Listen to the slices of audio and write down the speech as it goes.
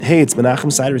Hey, it's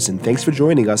Menachem Siderson. Thanks for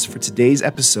joining us for today's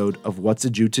episode of What's a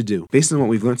Jew to Do. Based on what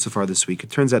we've learned so far this week, it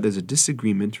turns out there's a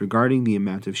disagreement regarding the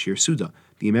amount of shiur seudah,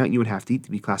 the amount you would have to eat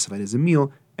to be classified as a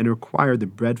meal and require the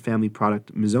bread family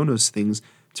product mizonos things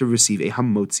to receive a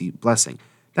hamotzi blessing.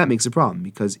 That makes a problem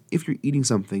because if you're eating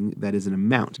something that is an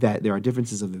amount that there are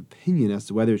differences of opinion as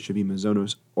to whether it should be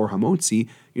mizonos or hamotzi,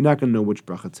 you're not going to know which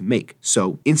bracha to make.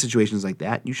 So in situations like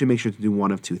that, you should make sure to do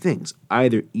one of two things.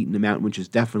 Either eat an amount which is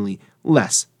definitely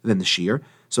less than the shiur,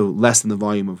 so less than the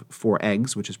volume of 4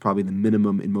 eggs, which is probably the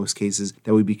minimum in most cases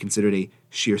that would be considered a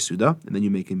shiur seudah, and then you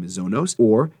make a mizonos,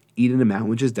 or eat an amount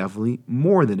which is definitely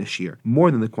more than a shiur, more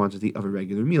than the quantity of a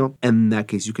regular meal, and in that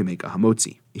case you can make a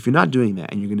hamotzi. If you're not doing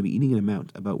that and you're going to be eating an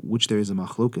amount about which there is a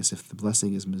machlokas if the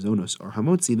blessing is mizonos or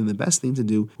hamotzi, then the best thing to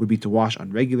do would be to wash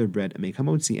on regular bread and make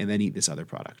hamotzi and then eat this other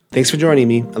product. Thanks for joining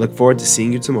me. I look forward to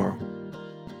seeing you tomorrow.